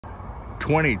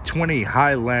2020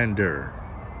 Highlander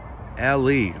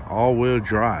LE all-wheel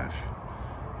drive.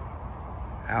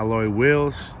 Alloy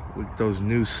wheels. Look at those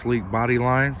new sleek body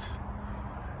lines.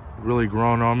 Really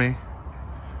grown on me.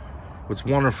 What's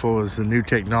wonderful is the new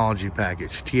technology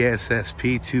package.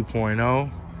 TSSP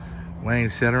 2.0. Lane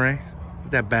centering. Look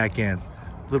at that back end.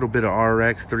 A little bit of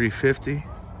RX 350.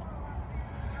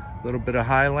 A little bit of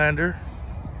Highlander.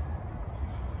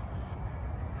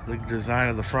 Look at the design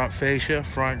of the front fascia,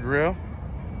 front grille.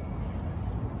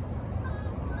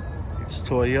 It's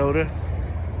Toyota.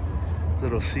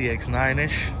 Little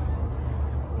CX-9-ish.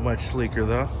 Much sleeker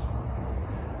though.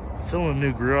 Feeling a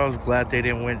new grill. I was glad they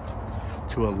didn't went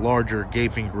to a larger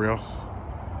gaping grill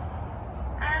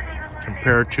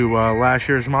compared to last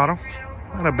year's model.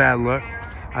 Not a bad look.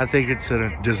 I think it's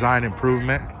a design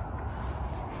improvement.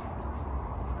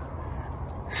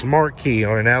 Smart key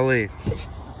on an LE.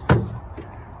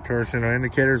 Turn signal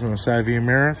indicators on the side view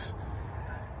mirrors.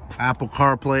 Apple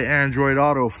CarPlay, Android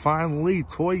Auto. Finally,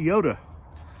 Toyota.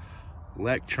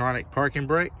 Electronic parking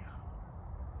brake.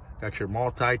 Got your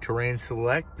multi-terrain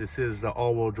select. This is the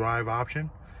all-wheel drive option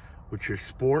with your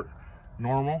sport,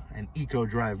 normal, and eco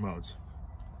drive modes.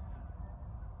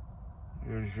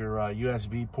 Here's your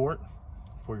USB port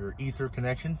for your Ether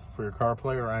connection for your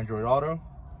CarPlay or Android Auto.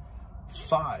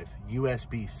 5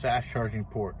 USB fast charging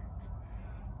port.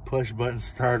 Push button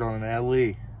start on an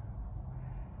LE.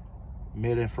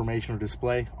 Mid informational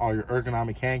display. All your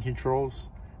ergonomic hand controls.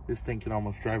 This thing can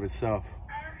almost drive itself.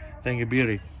 Thing of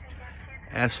beauty.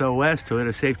 SOS,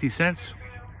 Toyota Safety Sense,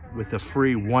 with a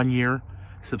free 1-year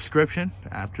subscription.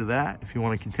 After that, if you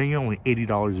want to continue, only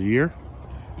 $80 a year.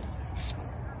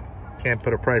 Can't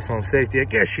put a price on safety. I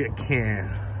guess you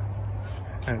can.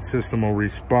 That system will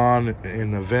respond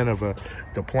in the event of a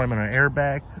deployment of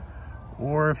airbag,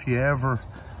 or if you ever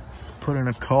put in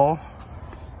a call,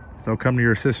 they'll come to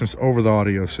your assistance over the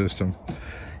audio system.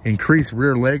 Increased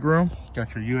rear legroom.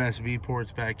 Got your USB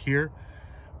ports back here.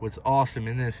 What's awesome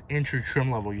in this entry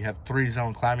trim level, you have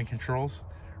 3-zone climate controls,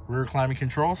 rear climate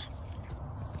controls,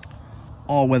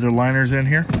 all weather liners in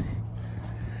here.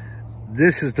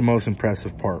 This is the most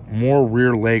impressive part. More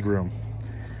rear legroom.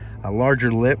 A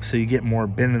larger lip so you get more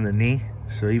bend in the knee.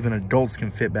 So even adults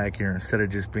can fit back here instead of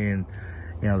just being,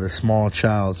 you know, the small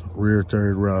child rear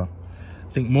third row. I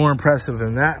think more impressive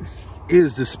than that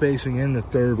is the spacing in the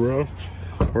third row,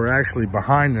 or actually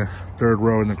behind the third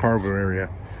row in the cargo area.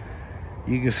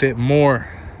 You can fit more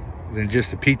than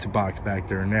just a pizza box back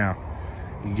there now.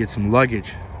 You can get some luggage.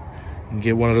 You can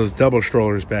get one of those double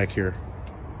strollers back here.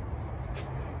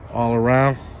 All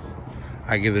around,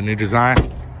 I give the new design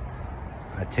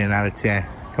a 10 out of 10.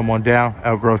 Come on down,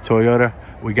 Elk Grove Toyota.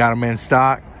 We got them in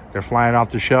stock. They're flying off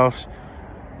the shelves.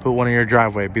 Put one in your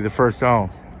driveway. Be the first to own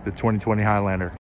the 2020 Highlander.